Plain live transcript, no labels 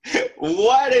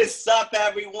What is up,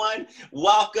 everyone?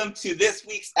 Welcome to this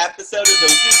week's episode of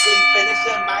the Weekly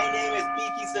Finisher. My name is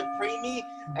Beefy Supreme.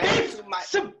 And to my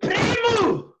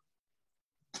Supremo!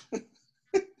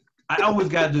 I always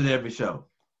got to do that every show.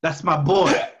 That's my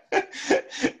boy.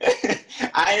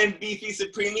 I am Beefy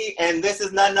Supreme, and this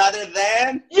is none other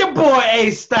than your boy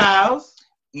A Styles.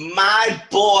 My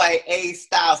boy A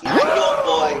Styles, not your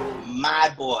boy,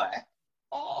 my boy.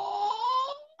 Oh.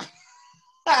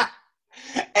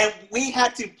 And we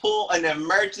had to pull an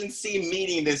emergency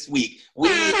meeting this week. We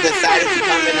decided to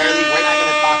come in early. We're not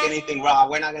going to talk anything Raw.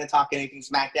 We're not going to talk anything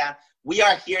SmackDown. We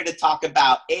are here to talk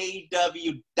about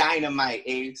AEW Dynamite,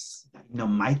 Ace.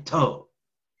 Dynamite.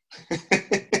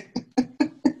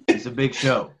 It's a big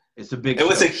show. It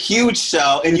was a huge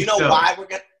show. And huge show. Why we're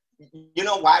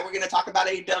going to talk about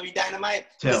AEW Dynamite?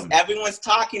 Because everyone's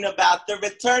talking about the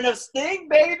return of Sting,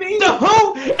 baby. The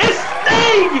who? It's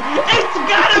Sting! It's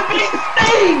gotta be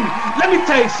Sting! Let me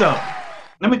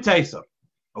tell you something.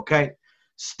 Okay?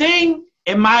 Sting,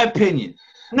 in my opinion.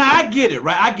 Now, I get it,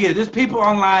 right? I get it. There's people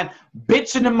online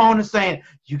bitching and moaning saying,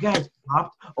 you guys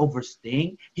popped over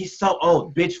Sting? He's so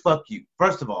old. Bitch, fuck you.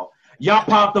 First of all, y'all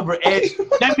popped over Edge.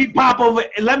 Let me pop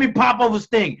over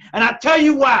Sting. And I tell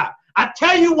you why.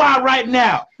 Right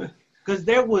now. Because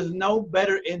there was no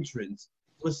better entrance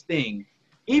for Sting.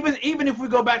 Even if we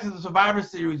go back to the Survivor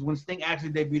Series when Sting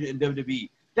actually debuted in WWE,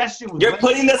 that shit was... You're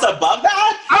putting this above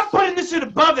that? I'm putting this shit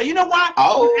above that. You know why?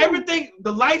 Oh. Everything,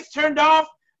 the lights turned off.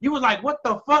 You was like, what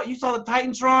the fuck? You saw the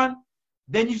Titantron.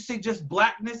 Then you see just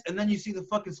blackness. And then you see the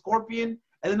fucking Scorpion.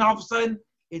 And then all of a sudden,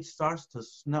 it starts to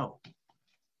snow.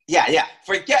 Yeah.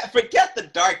 Forget the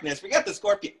darkness. Forget the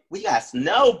Scorpion. We got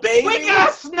snow, baby. And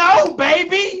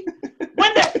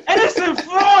it's in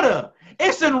Florida.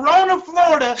 It's in Rona,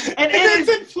 Florida. And it's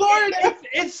in Florida.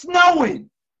 It's snowing.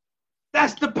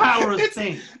 That's the power of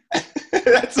Sting.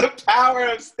 That's the power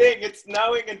of Sting. It's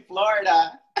snowing in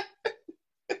Florida.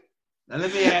 Now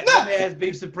let me ask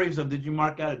Beef Supreme, so did you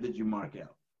mark out or did you mark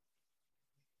out?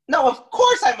 No, of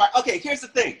course I marked. Okay, here's the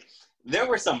thing. There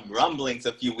were some rumblings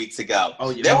a few weeks ago.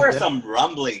 Oh, yeah, there were some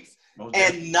rumblings,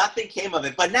 and nothing came of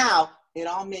it. But now it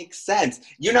all makes sense.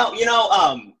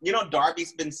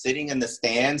 Darby's been sitting in the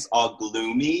stands, all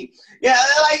gloomy. Yeah,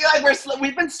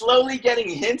 we've been slowly getting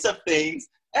hints of things,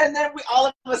 and then all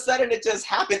of a sudden it just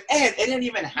happened. And it didn't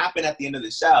even happen at the end of the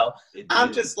show.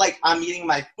 I'm just like, I'm eating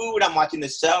my food, I'm watching the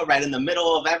show right in the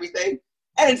middle of everything,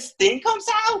 and Sting comes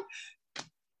out.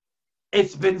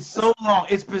 It's been so long.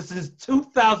 It's been since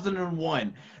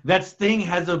 2001 that Sting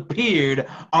has appeared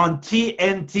on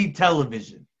TNT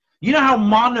television. You know how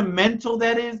monumental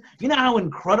that is? You know how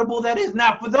incredible that is?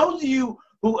 Now, for those of you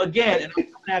who, again, and I'm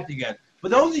coming after you guys, for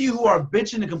those of you who are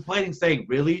bitching and complaining, saying,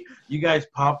 really? You guys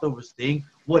popped over Sting?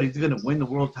 What, is he going to win the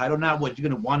world title now? What, you're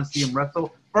going to want to see him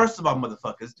wrestle? First of all,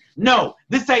 motherfuckers, no,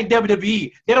 this ain't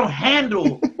WWE. They don't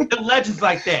handle the legends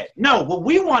like that. No, what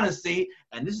we want to see,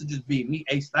 and this is just being me,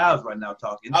 A Styles right now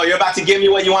talking. Oh, you're about to give me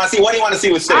what you want to see? What do you want to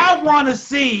see with Sting? I want to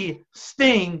see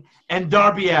Sting and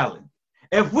Darby Allin.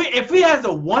 If he has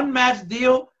a one-match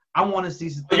deal, I want to see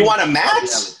Sting. You want a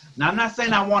match? Now, I'm not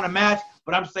saying I want a match,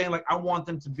 but I'm saying, like, I want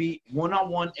them to be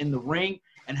one-on-one in the ring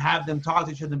and have them talk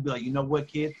to each other and be like, you know what,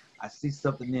 kid? I see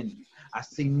something in you. I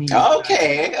see me.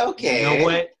 Okay. You know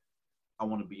what? I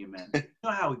want to be your manager. You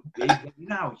know how big, you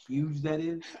know how huge that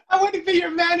is? I want to be your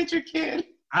manager, kid.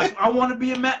 I want to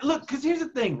be a manager. Look, because here's the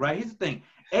thing, right? Here's the thing.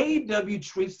 AEW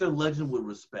treats their legend with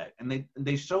respect, and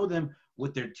they show them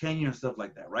with their tenure and stuff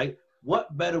like that, right?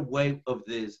 What better way of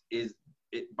this is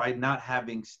it by not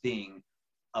having Sting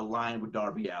aligned with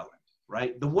Darby Allin?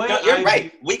 Right? The way you're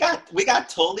right. We got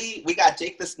Tully, we got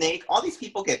Jake the Snake. All these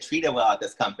people get treated well at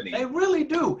this company. They really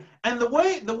do. And the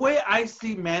way I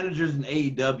see managers in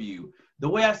AEW, the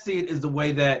way I see it is the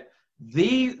way that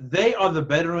they are the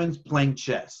veterans playing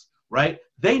chess, right?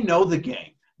 They know the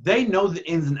game. They know the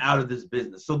ins and outs of this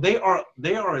business. So they are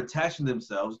attaching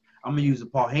themselves. I'm gonna use a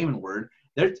Paul Heyman word.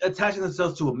 They're attaching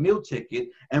themselves to a meal ticket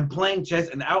and playing chess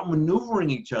and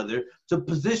outmaneuvering each other to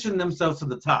position themselves to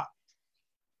the top.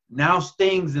 Now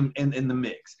Sting's in the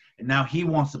mix, and now he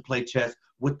wants to play chess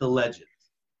with the legends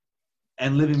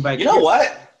and living back. You know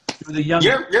what? The young.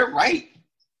 You're right.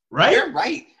 Right. You're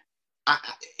right. I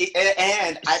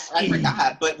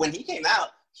forgot, but when he came out,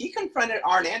 he confronted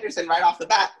Arn Anderson right off the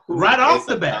bat.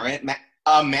 Current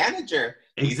manager.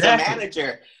 Exactly. He's a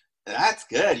manager. That's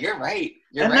good. You're right.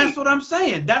 That's what I'm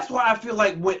saying. That's why I feel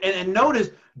like and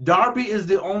notice Darby is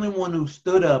the only one who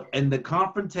stood up, and the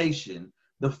confrontation.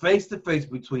 The face-to-face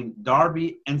between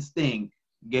Darby and Sting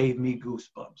gave me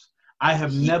goosebumps. I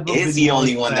have never been is the more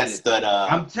only one that excited. stood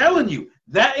up. I'm telling you,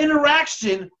 that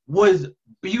interaction was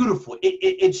beautiful.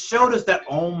 It showed us that,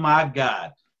 oh my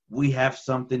God, we have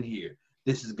something here.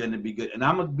 This is going to be good. And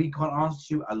I'm going to be quite honest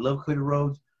with you. I love Cody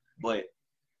Rhodes, but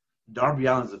Darby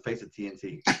Allin's the face of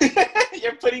TNT.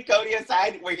 You're putting Cody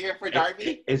aside. We're here for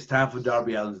Darby. It's time for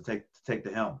Darby Allin to take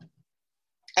the helm.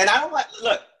 And I don't want,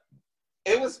 look,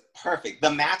 it was perfect.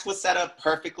 The match was set up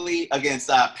perfectly against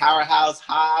Powerhouse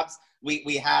Hobbs.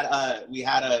 We had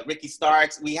a Ricky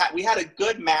Starks. We had a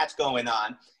good match going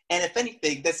on. And if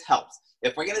anything, this helps.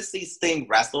 If we're gonna see Sting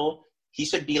wrestle, he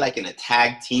should be like in a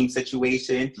tag team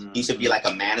situation. Mm-hmm. He should be like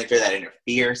a manager that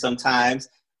interferes sometimes.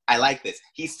 I like this.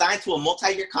 He's signed to a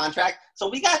multi-year contract, so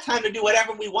we got time to do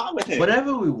whatever we want with him.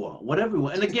 Whatever we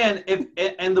want. And again,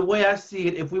 and the way I see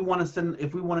it, if we want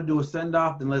to do a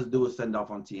send-off, then let's do a send-off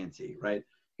on TNT, right?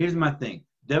 Here's my thing.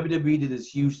 WWE did this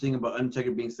huge thing about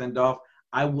Undertaker being sent off.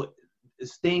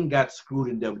 Sting got screwed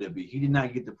in WWE. He did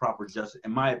not get the proper justice,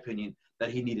 in my opinion,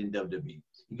 that he needed in WWE.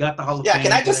 He got the Hall of Fame. Yeah,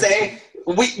 can I just say,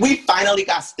 we finally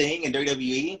got Sting in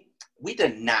WWE. We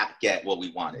did not get what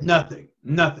we wanted. Nothing.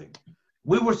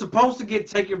 We were supposed to get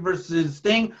Taker versus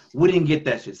Sting. We didn't get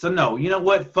that shit. So no, you know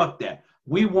what? Fuck that.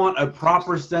 We want a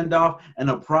proper send-off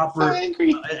and a proper thing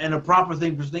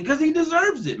for Sting because he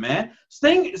deserves it, man.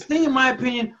 Sting, in my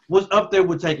opinion, was up there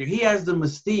with Taker. He has the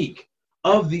mystique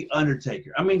of the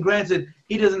Undertaker. I mean, granted,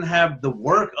 he doesn't have the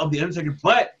work of the Undertaker,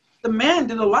 but the man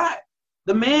did a lot.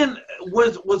 The man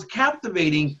was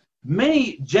captivating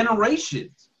many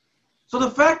generations. So the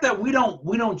fact that we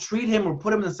don't treat him or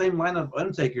put him in the same line of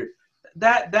Undertaker,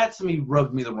 that to me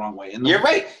rubbed me the wrong way. And you're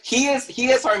right. He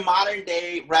is our modern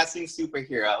day wrestling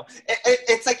superhero.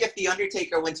 It's like if the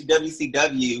Undertaker went to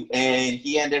WCW and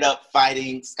he ended up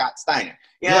fighting Scott Steiner.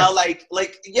 You know,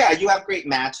 like yeah, you have great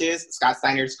matches. Scott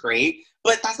Steiner's great,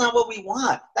 but that's not what we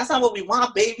want. That's not what we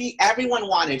want, baby. Everyone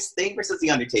wanted Sting versus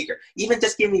the Undertaker. Even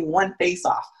just give me one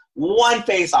face-off. One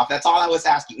face-off. That's all I was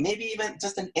asking. Maybe even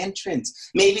just an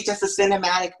entrance. Maybe just a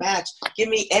cinematic match. Give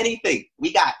me anything.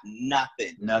 We got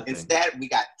nothing. Instead, we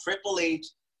got Triple H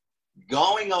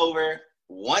going over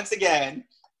once again,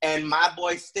 and my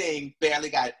boy Sting barely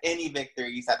got any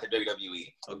victories at the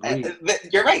WWE.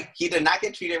 Agreed. You're right. He did not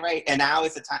get treated right, and now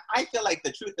is the time. I feel like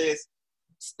the truth is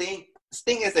Sting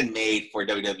isn't made for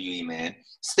WWE, man.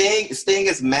 Sting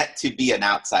is meant to be an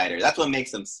outsider. That's what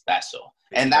makes him special.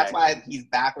 And that's why he's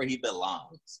back where he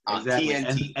belongs on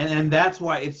TNT. And that's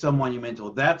why it's so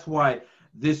monumental. That's why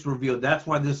this reveal, that's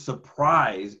why this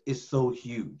surprise is so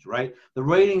huge, right? The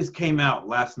ratings came out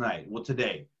last night,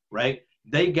 today, right?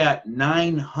 They got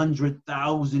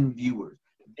 900,000 viewers.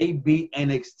 They beat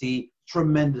NXT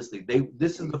tremendously.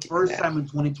 This is the first time in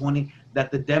 2020 that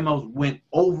the demos went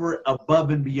over,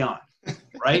 above, and beyond,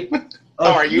 right?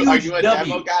 Are you a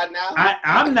demo god now?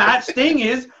 I'm not. Sting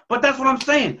is, but that's what I'm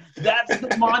saying. That's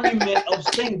the monument of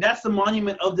Sting. That's the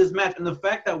monument of this match. And the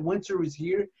fact that Winter is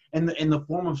here in the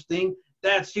form of Sting,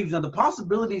 that's huge. Now, the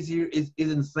possibilities here is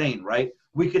insane, right?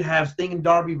 We could have Sting and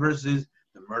Darby versus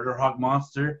the Murder Hawk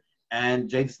Monster and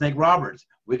Jake the Snake Roberts.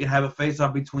 We could have a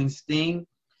face-off between Sting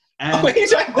and... Wait,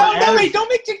 don't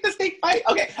make Jake the Snake fight.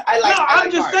 Okay,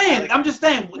 I'm just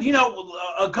saying. You know,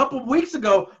 a couple of weeks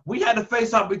ago, we had a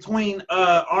face-off between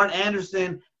Arn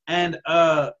Anderson and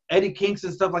Eddie Kingston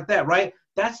and stuff like that, right?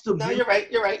 That's the... No, you're right.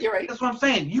 That's what I'm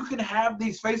saying. You can have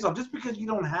these face-offs. Just because you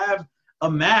don't have a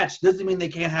match doesn't mean they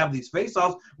can't have these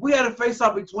face-offs. We had a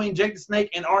face-off between Jake the Snake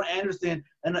and Arn Anderson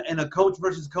and a coach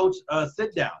versus coach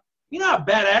sit-down. You know how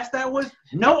badass that was?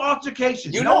 No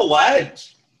altercation. You know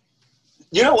what?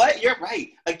 You're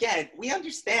right. Again, we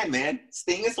understand, man.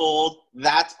 Sting is old.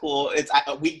 That's cool.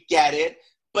 We get it.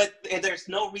 But there's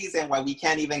no reason why we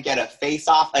can't even get a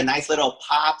face-off, a nice little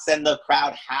pop, send the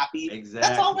crowd happy. Exactly.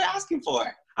 That's all we're asking for.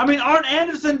 I mean, Arn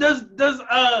Anderson does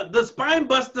the Spine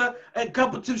Buster at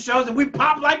two shows, and we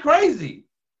pop like crazy.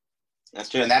 That's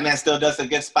true. And that man still does a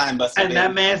good spine buster.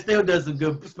 That man still does a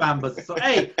good spine buster. So,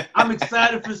 hey, I'm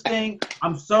excited for Sting.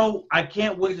 I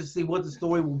can't wait to see what the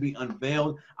story will be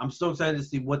unveiled. I'm so excited to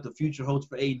see what the future holds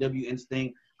for AEW and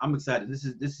Sting. I'm excited. This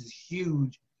is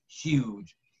huge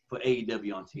for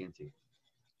AEW on TNT.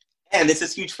 And this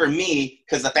is huge for me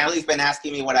because the family's been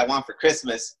asking me what I want for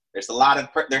Christmas. There's a lot of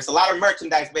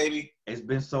merchandise, baby. It's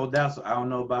been sold out, so I don't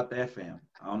know about that, fam.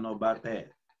 I don't know about that.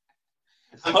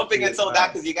 I'm hoping it's sold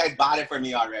out because you guys bought it for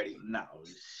me already. No.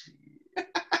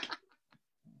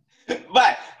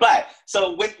 But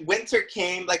so when winter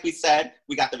came, like we said,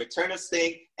 we got the return of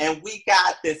Sting, and we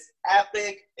got this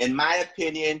epic, in my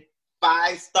opinion,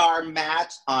 5-star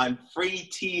match on free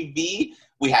TV.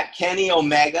 We had Kenny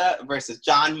Omega versus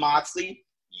Jon Moxley.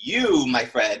 You, my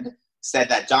friend, said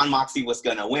that Jon Moxley was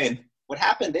going to win. What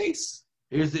happened, Ace?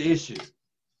 Here's the issue.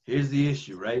 Here's the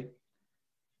issue, right?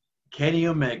 Kenny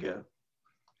Omega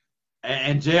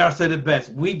and JR said it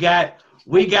best. We got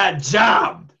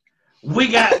jobbed.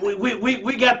 We got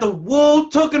the wool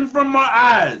taken from our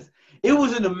eyes. It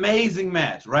was an amazing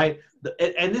match, right?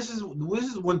 And this is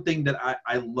one thing that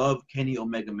I love Kenny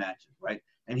Omega matches, right?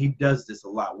 And he does this a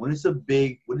lot. When it's a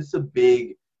big main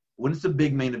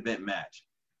event match,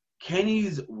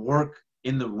 Kenny's work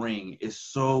in the ring is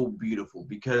so beautiful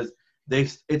because they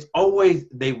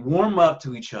warm up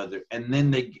to each other and then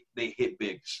they hit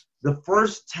big. The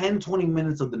first 10, 20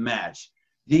 minutes of the match,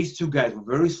 these two guys were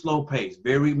very slow paced,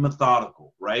 very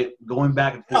methodical, right? Going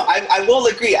back and forth. No, I will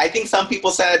agree. I think some people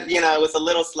said, it was a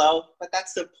little slow, but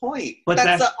that's the point. But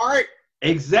that's the art.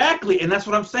 Exactly. And that's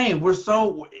what I'm saying.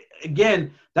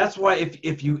 That's why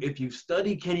if you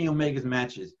study Kenny Omega's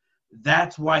matches,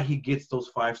 that's why he gets those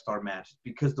 5-star matches,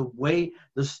 because the way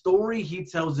the story he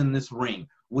tells in this ring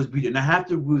was beat. And I have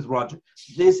to agree with Roger.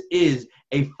 This is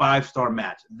a 5-star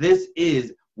match. This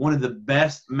is one of the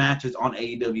best matches on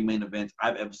AEW main events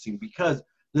I've ever seen, because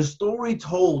the story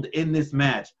told in this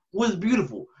match was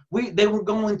beautiful. They were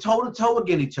going toe-to-toe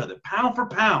against each other, pound for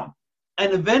pound.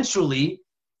 And eventually,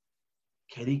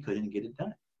 Kenny couldn't get it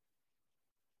done.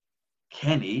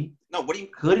 He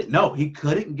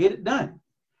couldn't get it done.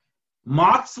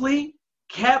 Moxley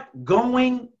kept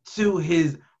going to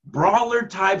his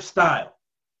brawler-type style,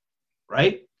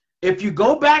 right? If you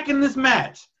go back in this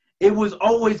match, it was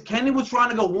always Kenny was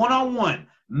trying to go one-on-one,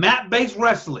 mat-based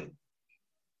wrestling.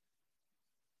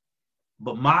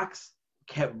 But Mox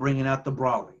kept bringing out the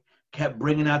brawling, kept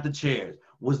bringing out the chairs,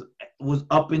 was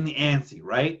up in the ante,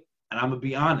 right? And I'm going to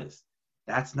be honest,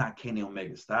 that's not Kenny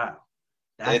Omega's style.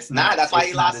 It's not. That's why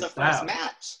he lost the first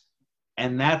match.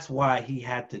 And that's why he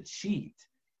had to cheat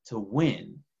to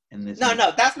win in this. No,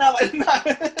 that's not what.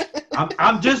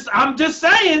 I'm just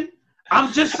saying.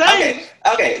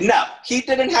 Okay. No, he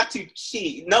didn't have to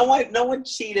cheat. No one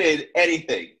cheated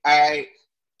anything. All right.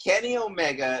 Kenny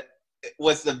Omega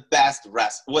was the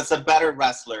better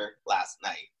wrestler last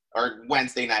night or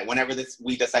Wednesday night, whenever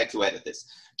we decide to edit this.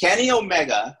 Kenny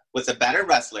Omega was a better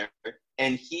wrestler,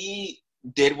 and he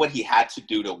did what he had to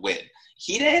do to win.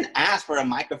 He didn't ask for a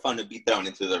microphone to be thrown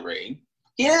into the ring.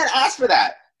 He didn't ask for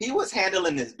that. He was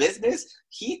handling his business.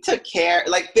 He took care.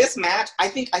 Like this match, I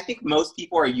think most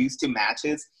people are used to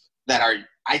matches that are,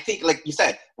 I think, like you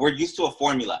said, we're used to a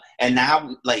formula. And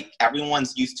now, like,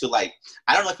 everyone's used to, like,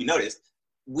 I don't know if you noticed,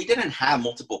 we didn't have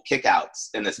multiple kickouts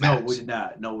in this match. No, we did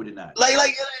not.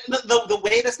 Like the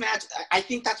way this match, I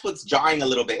think that's what's jarring a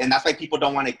little bit. And that's why people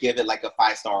don't want to give it like a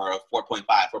 5-star or a 4.5,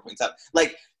 4.7.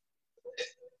 Like,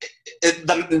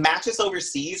 the matches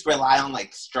overseas rely on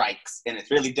like strikes, and it's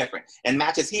really different. And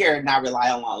matches here now rely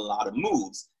on a lot of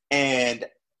moves. And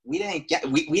we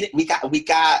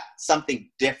got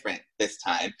something different this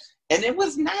time. And it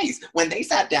was nice. When they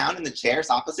sat down in the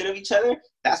chairs opposite of each other,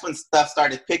 that's when stuff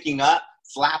started picking up,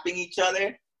 slapping each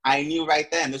other. I knew right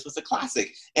then this was a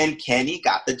classic. And Kenny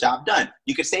got the job done.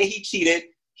 You could say he cheated.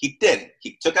 He didn't.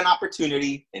 He took an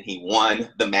opportunity and he won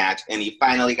the match, and he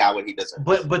finally got what he deserved.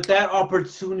 But that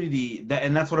opportunity,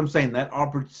 and that's what I'm saying, that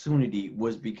opportunity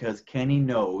was because Kenny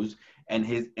knows in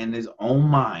his own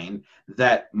mind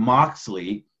that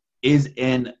Moxley is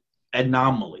an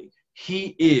anomaly.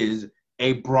 He is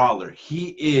a brawler. He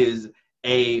is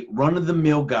a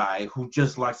run-of-the-mill guy who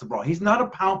just likes to brawl. He's not a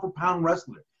pound-for-pound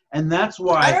wrestler. And that's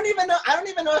why I don't even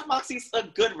know if Moxie's a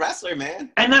good wrestler,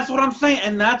 man. And that's what I'm saying.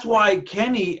 And that's why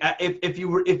Kenny,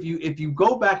 if you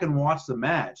go back and watch the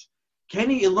match,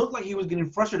 Kenny, it looked like he was getting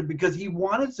frustrated because he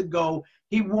wanted it to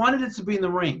be in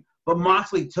the ring, but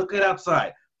Moxley took it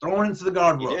outside, throwing it into the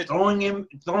guardrail, throwing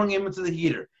him into the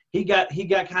heater. He got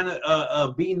kind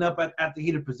of beaten up at the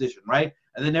heater position, right?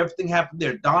 And then everything happened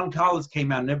there. Don Callis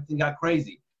came out and everything got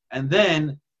crazy. And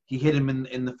then he hit him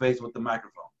in the face with the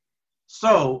microphone.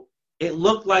 So it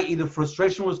looked like either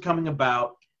frustration was coming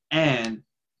about, and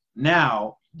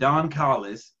now Don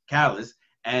Callis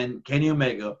and Kenny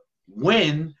Omega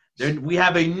win. We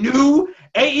have a new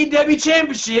AEW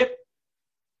championship.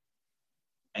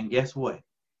 And guess what?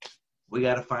 We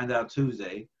got to find out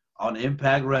Tuesday on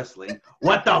Impact Wrestling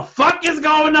what the fuck is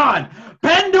going on.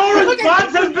 Pandora's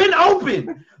box has been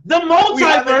opened. The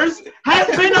multiverse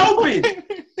has been opened.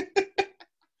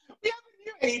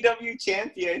 AEW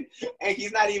champion, and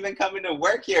he's not even coming to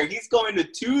work here. He's going to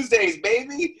Tuesdays,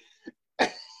 baby.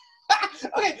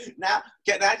 Okay, now,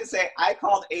 can I just say, I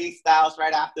called Ace Styles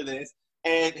right after this,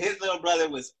 and his little brother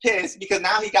was pissed because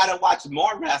now he got to watch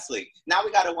more wrestling. Now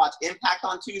we got to watch Impact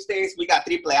on Tuesdays. We got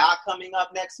AAA coming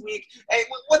up next week. Hey,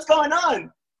 what's going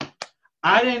on?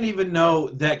 I didn't even know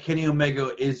that Kenny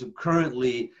Omega is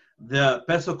currently the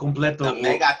peso completo. The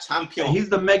mega champion. He's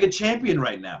the mega champion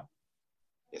right now.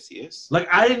 Yes, he is. Like,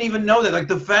 I didn't even know that. Like,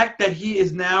 the fact that he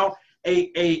is now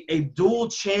a dual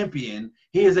champion,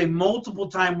 he is a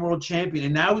multiple-time world champion,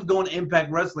 and now he's going to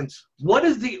Impact Wrestling. What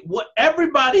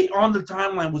everybody on the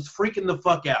timeline was freaking the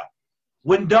fuck out.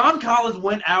 When Don Collins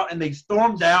went out and they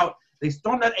stormed out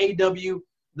AEW,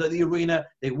 the arena,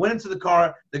 they went into the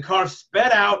car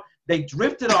sped out, they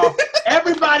drifted off.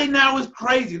 Everybody now is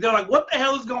crazy. They're like, what the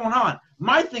hell is going on?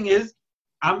 My thing is,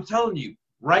 I'm telling you,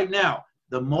 right now,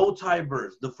 the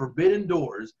multiverse, the forbidden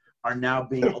doors are now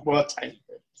being opened.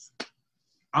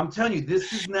 I'm telling you,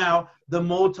 this is now the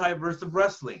multiverse of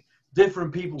wrestling.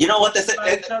 Different people. You know what this is?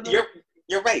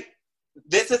 You're right.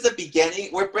 This is the beginning.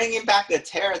 We're bringing back the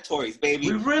territories,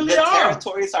 baby. We really are. The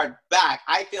territories are back.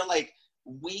 I feel like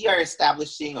we are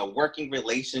establishing a working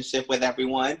relationship with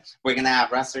everyone. We're going to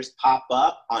have wrestlers pop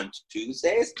up on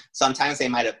Tuesdays. Sometimes they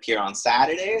might appear on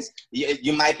Saturdays.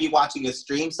 You might be watching a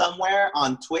stream somewhere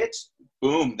on Twitch.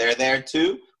 Boom, they're there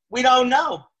too. We don't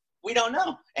know.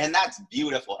 And that's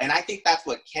beautiful. And I think that's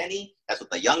what Kenny, that's what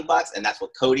the Young Bucks, and that's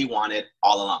what Cody wanted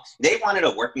all along. They wanted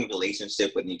a working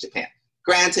relationship with New Japan.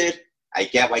 Granted, I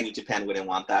get why New Japan wouldn't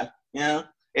want that. You know,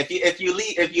 if you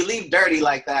leave dirty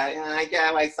like that, I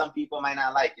get why some people might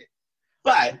not like it.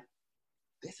 But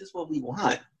this is what we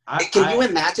want. Can you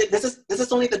imagine? This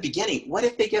is only the beginning. What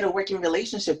if they get a working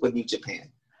relationship with New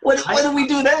Japan? What do we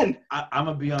do then? I'm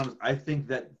gonna be honest. I think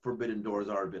that forbidden doors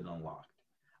are been unlocked.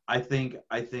 I think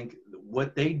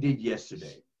what they did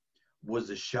yesterday was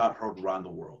a shot heard around the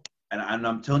world. And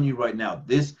I'm telling you right now,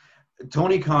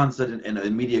 Tony Khan said in a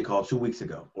media call 2 weeks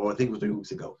ago, or I think it was 3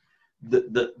 weeks ago,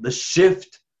 the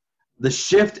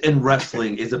shift in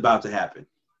wrestling is about to happen.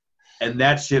 And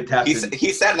that shift happened.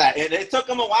 He said that. It took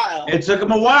him a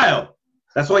while.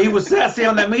 That's why he was sassy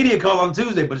on that media call on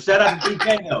Tuesday. But shout out to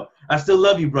TK, though. I still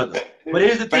love you, brother. But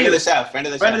here's the thing. Friend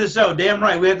of the show. Damn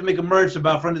right. We have to make a merch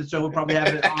about friend of the show. We'll probably have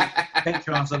it on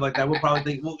Patreon and stuff like that.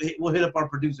 We'll hit up our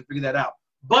producer, figure that out.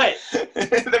 But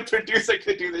the producer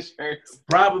could do the shirts.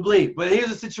 Probably. But here's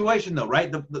the situation, though,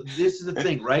 right? This is the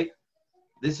thing, right?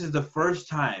 This is the first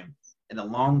time in a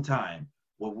long time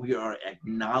where we are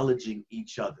acknowledging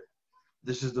each other.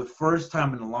 This is the first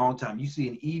time in a long time. You see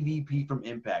an EVP from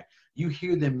Impact. You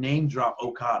hear them name drop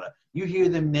Okada. You hear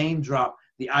them name drop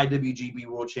the IWGP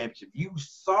World Championship. You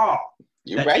saw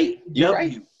You're right.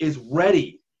 Is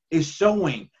ready, is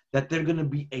showing that they're going to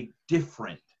be a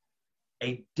different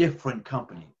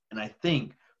company. And I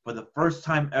think for the first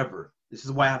time ever, this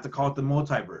is why I have to call it the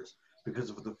multiverse,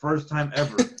 because for the first time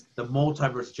ever, the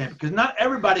multiverse champion. Because not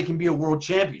everybody can be a world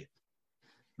champion.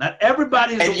 Not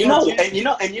everybody is a world champion.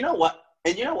 And you know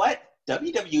what?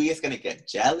 WWE is going to get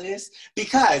jealous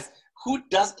because who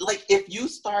does, like, if you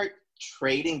start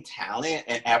trading talent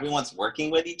and everyone's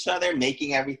working with each other,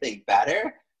 making everything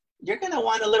better, you're going to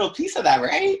want a little piece of that,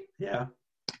 right? Yeah.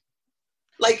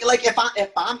 Like if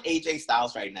I'm AJ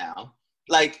Styles right now,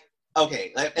 like,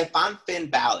 okay, like if I'm Finn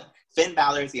Balor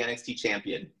is the NXT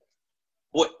champion,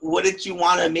 wouldn't you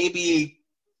want to maybe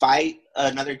fight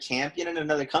another champion in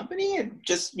another company and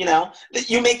just,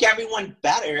 you make everyone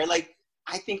better? Like,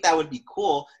 I think that would be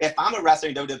cool. If I'm a wrestler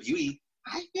in WWE,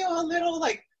 I feel a little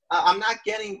like I'm not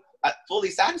getting fully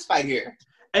satisfied here.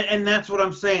 And that's what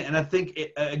I'm saying. And I think,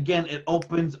 it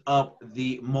opens up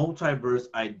the multiverse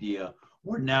idea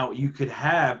where now you could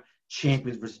have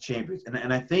champions versus champions.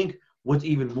 And I think what's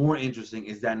even more interesting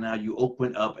is that now you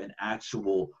open up an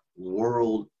actual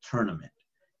world tournament,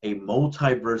 a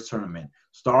multiverse tournament.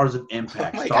 Stars of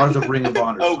Impact, Stars of Ring of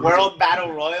Honor. A World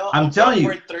Battle Royal? I'm telling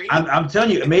you. I'm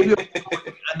telling you. Maybe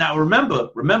now remember,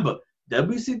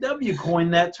 WCW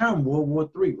coined that term, World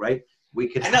War III, right? We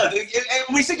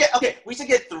should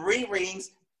get 3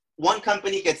 rings. One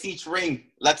company gets each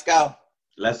ring. Let's go.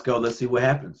 Let's see what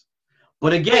happens.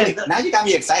 But again, now you got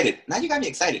me excited.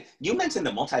 You mentioned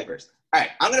the multiverse. All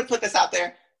right, I'm gonna put this out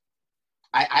there.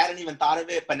 I hadn't even thought of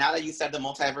it, but now that you said the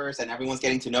multiverse and everyone's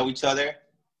getting to know each other,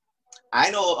 I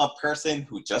know a person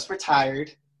who just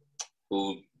retired,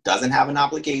 who doesn't have an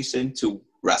obligation to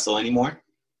wrestle anymore.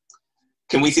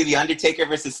 Can we see The Undertaker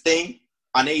versus Sting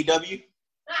on AEW?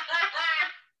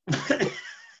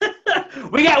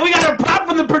 we got a pop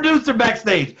from the producer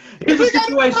backstage. Here's the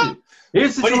situation.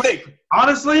 What do you think?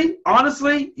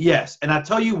 Honestly, yes. And I'll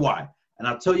tell you why.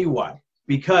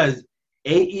 Because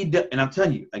AEW, and I'm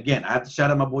telling you, again, I have to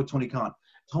shout out my boy Tony Khan.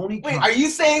 Wait, are you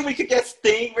saying we could get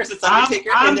Sting versus Undertaker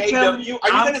in AEW? Are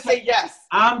you going to say yes?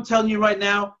 I'm telling you right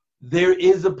now, there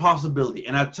is a possibility.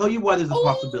 And I'll tell you why there's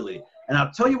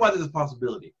a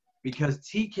possibility. Because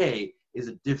TK is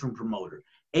a different promoter.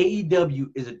 AEW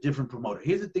is a different promoter.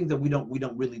 Here's the things that we don't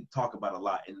really talk about a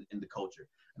lot in the culture.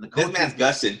 And the culture, this man's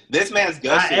gushing. This man's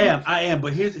gushing. I am.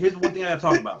 But here's one thing I gotta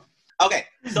talk about. Okay,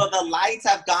 so the lights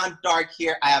have gone dark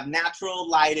here. I have natural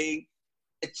lighting.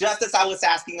 Just as I was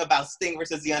asking about Sting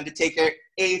versus The Undertaker,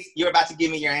 Ace, you're about to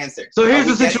give me your answer. So here's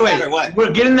the situation.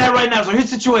 We're getting that right now. So here's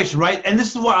the situation, right? And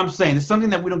this is what I'm saying. It's something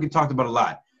that we don't get talked about a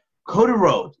lot. Cody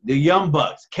Rhodes, the Young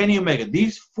Bucks, Kenny Omega,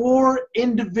 these 4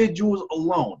 individuals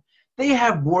alone, they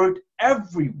have worked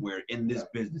everywhere in this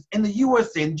business. In the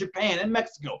USA, in Japan, in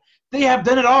Mexico. They have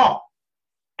done it all.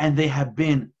 And they have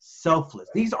been selfless.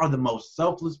 These are the most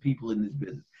selfless people in this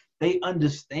business. They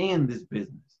understand this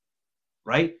business,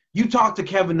 right? You talk to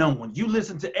Kevin Owens. You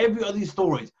listen to every of these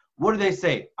stories. What do they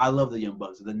say? I love the Young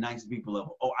Bucks. They're the nicest people ever.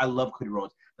 Oh, I love Cody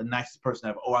Rhodes, the nicest person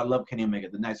ever. Oh, I love Kenny Omega,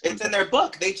 the nicest person. It's in their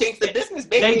book. They changed the business,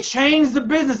 baby. They changed the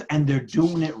business, and they're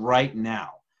doing it right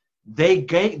now. They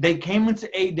came into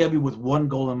AEW with one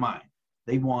goal in mind.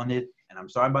 They wanted, and I'm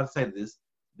sorry I'm about to say this,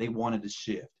 they wanted to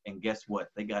shift. And guess what?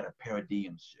 They got a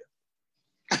paradigm shift.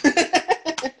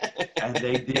 And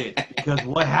they did. Because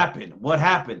what happened?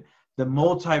 The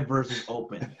multiverse is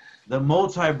open. The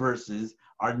multiverses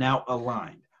are now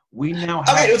aligned. We now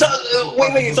have... Okay, so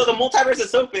wait. So the multiverse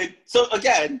is open. So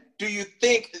again, do you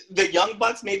think the Young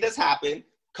Bucks made this happen?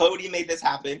 Cody made this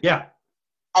happen? Yeah.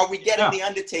 Are we getting The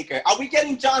Undertaker? Are we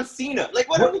getting John Cena? Like,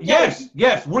 what are we getting?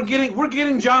 Yes. We're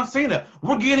getting John Cena.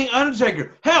 We're getting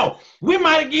Undertaker. Hell, we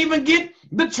might even get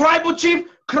the Tribal Chief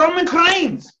Roman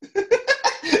Reigns.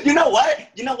 You know what?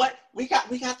 We got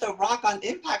The Rock on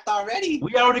Impact already.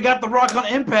 We already got The Rock on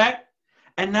Impact,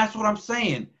 and that's what I'm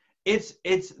saying. It's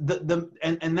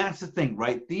and that's the thing,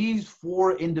 right? These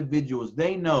 4 individuals,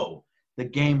 they know the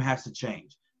game has to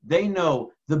change. They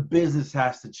know the business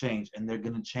has to change, and they're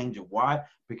going to change it. Why?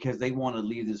 Because they want to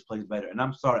leave this place better. And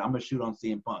I'm sorry, I'm going to shoot on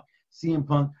CM Punk. CM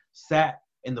Punk sat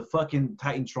in the fucking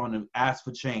Titantron and asked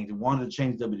for change and wanted to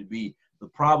change WWE. The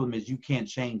problem is you can't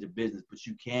change the business, but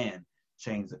you can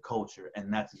change the culture,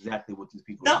 and that's exactly what these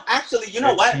people do. No, actually, you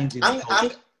know what?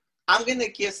 I'm going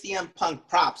to give CM Punk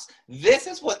props. This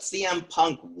is what CM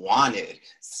Punk wanted.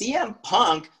 CM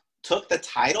Punk took the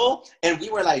title, and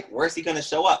we were like, where's he going to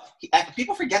show up?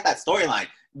 People forget that storyline.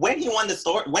 When he won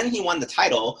the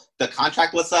title, the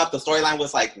contract was up. The storyline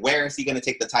was like, where is he going to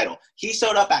take the title? He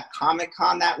showed up at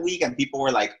Comic-Con that week, and people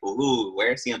were like, ooh,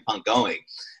 where's CM Punk going?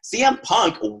 CM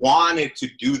Punk wanted to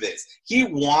do this. He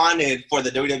wanted for the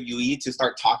WWE to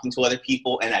start talking to other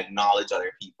people and acknowledge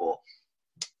other people.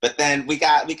 But then we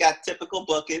got typical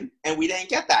booking, and we didn't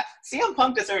get that. CM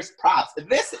Punk deserves props.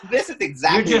 This is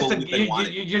exactly what we've been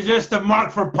wanting. You're just a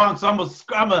mark for Punk, so I'm a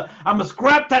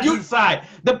scrap that to the side.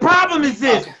 The problem is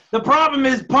this. Okay. The problem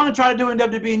is Punk tried to do it in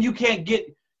WWE, and you can't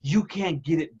get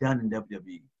it done in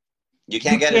WWE. You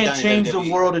can't change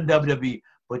the world in WWE,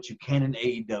 but you can in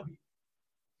AEW.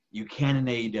 You can in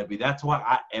AEW. That's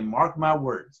why and mark my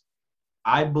words,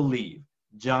 I believe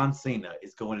John Cena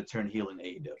is going to turn heel in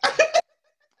AEW.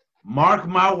 Mark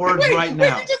my words right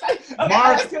now.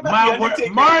 Mark my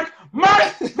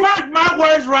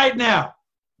words right now.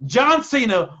 John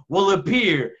Cena will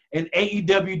appear in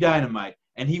AEW Dynamite,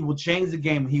 and he will change the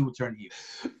game, and he will turn heel.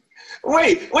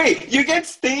 Wait. You get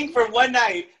Sting for one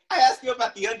night. I asked you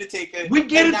about The Undertaker. We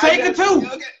get Undertaker too.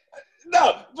 Okay.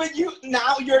 No, but you're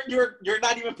not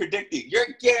even predicting. You're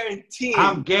guaranteeing.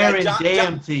 I'm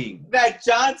guaranteeing that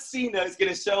John Cena is going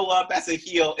to show up as a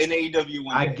heel in AEW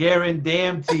one day. I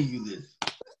guarantee you this.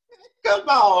 Come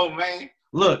on, man.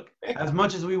 Look, as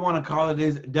much as we want to call it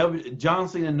is, John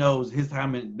Cena knows his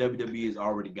time in WWE is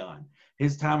already gone.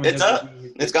 His time in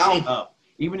WWE it's gone. Up.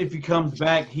 Even if he comes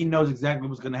back, he knows exactly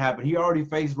what's going to happen. He already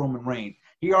faced Roman Reigns.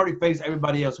 He already faced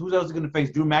everybody else. Who else is going to face?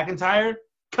 Drew McIntyre?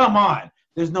 Come on.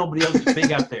 There's nobody else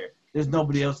big out there. There's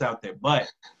nobody else out there. But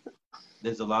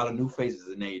there's a lot of new faces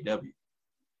in AEW.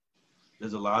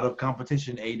 There's a lot of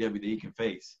competition in AEW that he can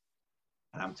face.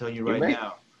 And I'm telling you right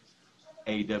now,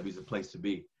 AEW is a place to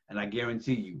be. And I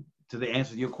guarantee you, to the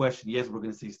answer to your question, yes, we're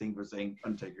going to see Sting versus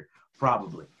Undertaker.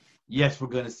 Probably. Yes, we're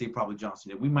going to see probably John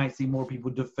Cena. We might see more people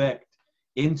defect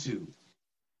into.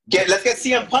 Let's get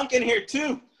CM Punk in here,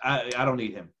 too. I don't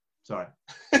need him. Sorry.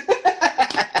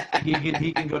 He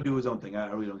can go do his own thing. I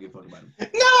really don't give a fuck about him.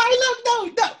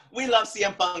 No. We love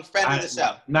CM Punk, friend of the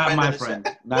show. Not my friend.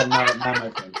 Not my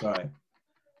friend. Sorry.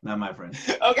 Not my friend.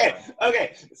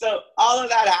 Okay. So all of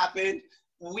that happened.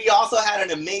 We also had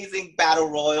an amazing battle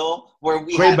royal where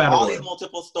we had all these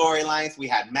multiple storylines. We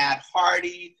had Matt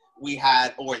Hardy. We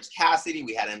had Orange Cassidy.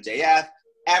 We had MJF.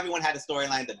 Everyone had a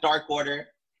storyline. The Dark Order.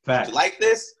 Fact. Did you like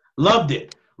this? Loved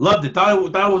it. Thought it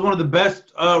was one of the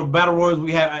best battle royals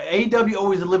we had. AEW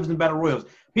always delivers in battle royals.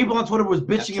 People on Twitter was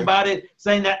bitching about it,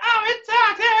 saying that, oh,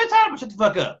 it's horrible. Shut the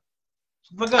fuck up.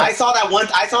 Shut the fuck up. I saw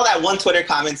that one Twitter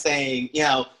comment saying, you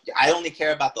know, I only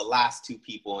care about the last 2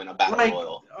 people in a battle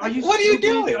royal. What are you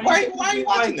doing? Why are you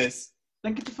watching this?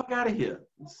 Then get the fuck out of here.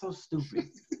 It's so stupid.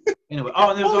 Anyway,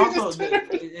 and there's also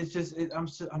it's just I'm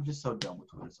just so done with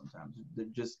Twitter sometimes.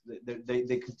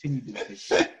 They continue to say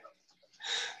shit.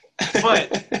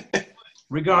 But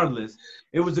regardless,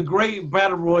 it was a great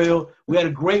battle royal. We had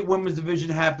a great women's division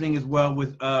happening as well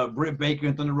with Britt Baker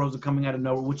and Thunder Rosa coming out of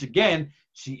nowhere. Which again,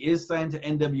 she is signed to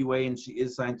NWA and she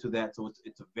is signed to that. So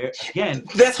it's a very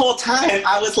This whole time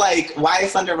I was like, why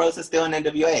is Thunder Rosa still in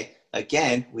NWA?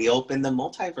 Again, we opened the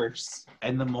multiverse.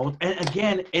 And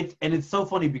again, it's so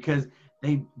funny because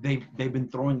they've been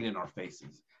throwing it in our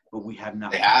faces, but we have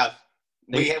not. They have.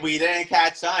 We didn't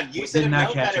catch on. You should have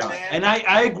known better, man. And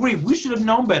I agree. We should have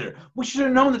known better. We should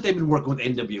have known that they've been working with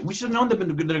NWA. We should have known they're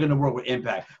going to work with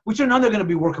Impact. We should have known they're going to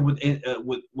be working with New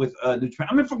Japan.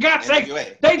 I mean, for God's sake,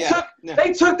 they took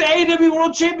the AEW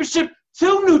World Championship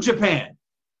to New Japan.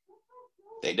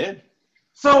 They did.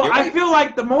 So I feel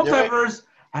like the multiverse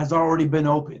has already been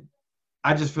opened.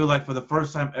 I just feel like for the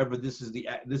first time ever, this is the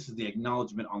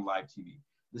acknowledgement on live TV.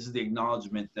 This is the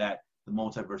acknowledgement that the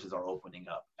multiverses are opening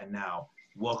up. And now,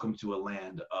 welcome to a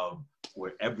land of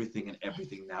where everything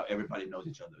now, everybody knows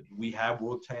each other. We have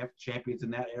world champions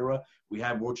in that era. We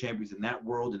have world champions in that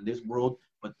world, in this world.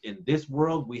 But in this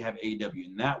world, we have AEW.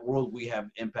 In that world, we have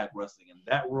Impact Wrestling. In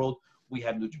that world, we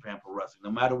have New Japan Pro Wrestling.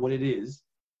 No matter what it is,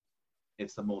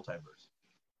 it's the multiverse.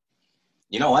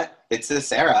 You know what? It's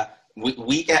this era.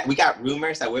 We got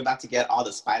rumors that we're about to get all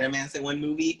the Spider-Mans in one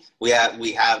movie. We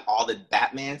have all the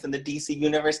Batmans in the DC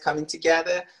universe coming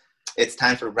together. It's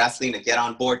time for wrestling to get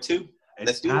on board too.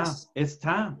 Let's do this. It's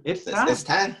time. It's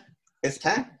time.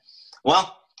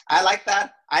 Well, I like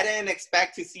that. I didn't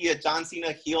expect to see a John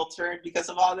Cena heel turn because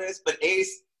of all this, but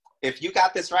Ace, if you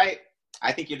got this right,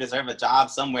 I think you deserve a job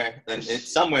somewhere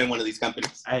in one of these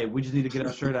companies. Hey, we just need to get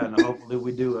our shirt out, and hopefully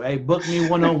we do. Hey, book me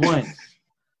 101.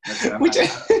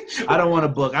 I don't want to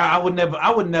book. I would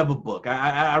never book.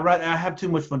 I have too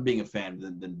much fun being a fan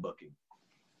than booking.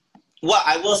 Well,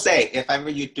 I will say, if ever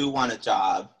you do want a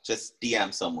job, just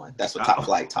DM someone. That's what Top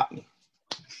Flight taught me.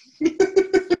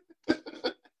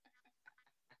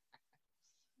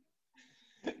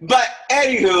 But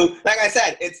anywho, like I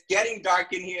said, it's getting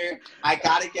dark in here. I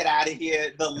gotta get out of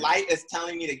here. The light is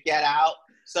telling me to get out.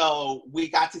 So we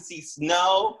got to see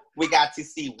snow. We got to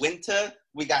see winter.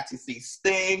 We got to see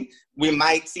Sting. We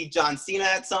might see John Cena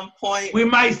at some point. We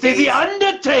might see The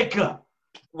Undertaker.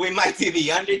 We might see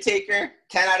The Undertaker.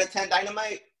 10 out of 10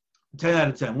 Dynamite. 10 out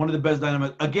of 10. One of the best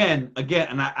Dynamite. Again,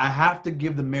 and I have to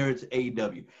give the merit to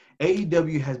AEW.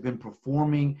 AEW has been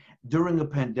performing during a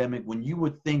pandemic when you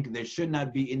would think there should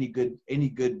not be any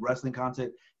good wrestling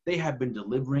content. They have been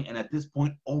delivering, and at this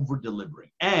point,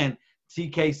 over-delivering. And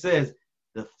TK says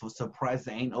the surprise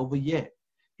ain't over yet.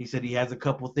 He said he has a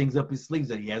couple things up his sleeves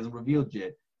that he hasn't revealed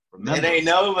yet. Remember, it ain't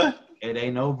over. It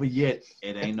ain't over yet.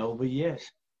 It ain't over yet.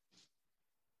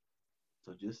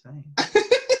 So just saying.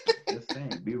 Just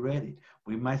saying. Be ready.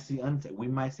 We might see We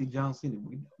might see John Cena.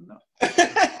 We don't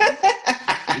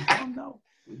know.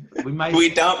 We don't know. We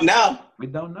don't know. We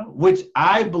don't know. Which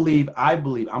I believe. I'm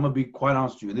gonna be quite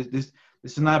honest with you. This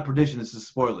is not a prediction. This is a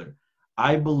spoiler.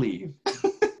 I believe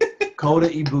Kota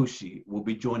Ibushi will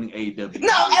be joining AEW.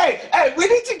 No, hey, we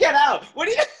need to get out. What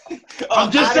are you? I'm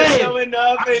just saying.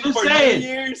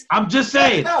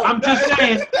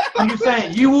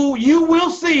 You will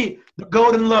see the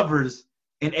Golden Lovers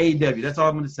in AEW. That's all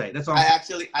I'm going to say. That's all. I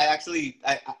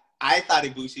thought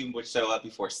Ibushi would show up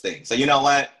before Sting. So you know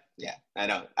what? Yeah, I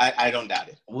don't doubt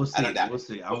it. We'll see. We'll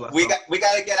see. We got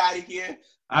to get out of here.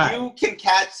 Right. You can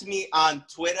catch me on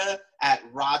Twitter at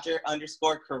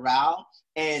Roger_Corral.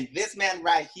 And this man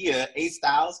right here, Ace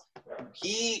Styles,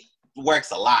 he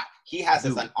works a lot. He has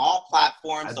us on all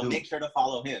platforms, so make sure to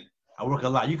follow him. I work a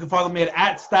lot. You can follow me at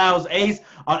 @StylesAce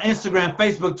on Instagram,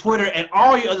 Facebook, Twitter, and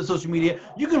all your other social media.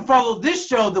 You can follow this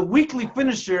show, The Weekly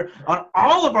Finisher, on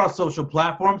all of our social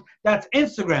platforms. That's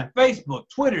Instagram, Facebook,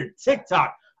 Twitter,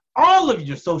 TikTok, all of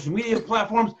your social media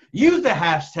platforms. Use the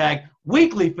hashtag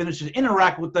Weekly Finisher to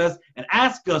interact with us and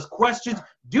ask us questions.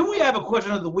 Do we have a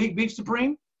question of the week, Beach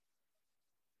Supreme?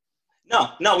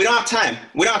 No, we don't have time.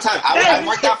 I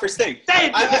marked out for Sting.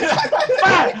 Fine.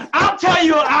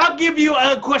 I'll give you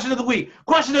a question of the week.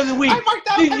 Question of the week.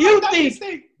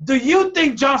 Do you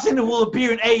think John Cena will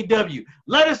appear in AEW?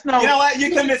 Let us know. You know what?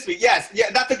 You convinced me. Yes.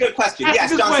 Yeah, that's a good question.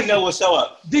 John Cena will show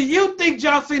up. Do you think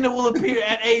John Cena will appear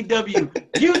at AEW?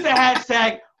 Use the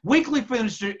hashtag Weekly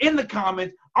Finisher in the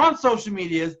comments on social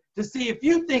medias to see if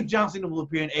you think John Cena will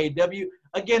appear in AEW.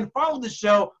 Again, follow the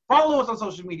show. Follow us on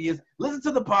social medias. Listen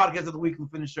to the podcast of the Weekly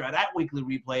Finisher at Weekly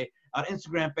Replay on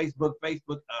Instagram, Facebook,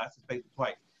 Facebook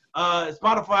twice.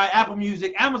 Spotify, Apple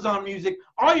Music, Amazon Music,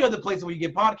 all your other places where you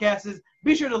get podcasts.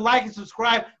 Be sure to like and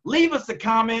subscribe. Leave us a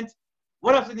comment.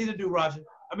 What else do you need to do, Roger?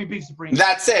 I mean, Big Supreme.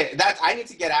 That's it. I need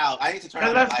to get out. I need to turn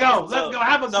on Let's go. Let's go.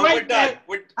 Have a great day.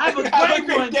 Have a great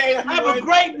one. Have a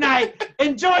great night.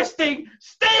 Enjoy Sting.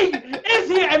 Sting is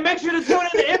here. And make sure to tune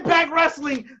in to Impact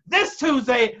Wrestling this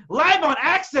Tuesday, live on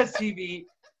Access TV.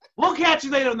 We'll catch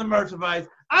you later on the Multiverse.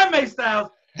 I'm May Styles.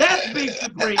 That's Big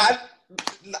Supreme.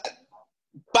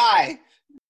 Bye.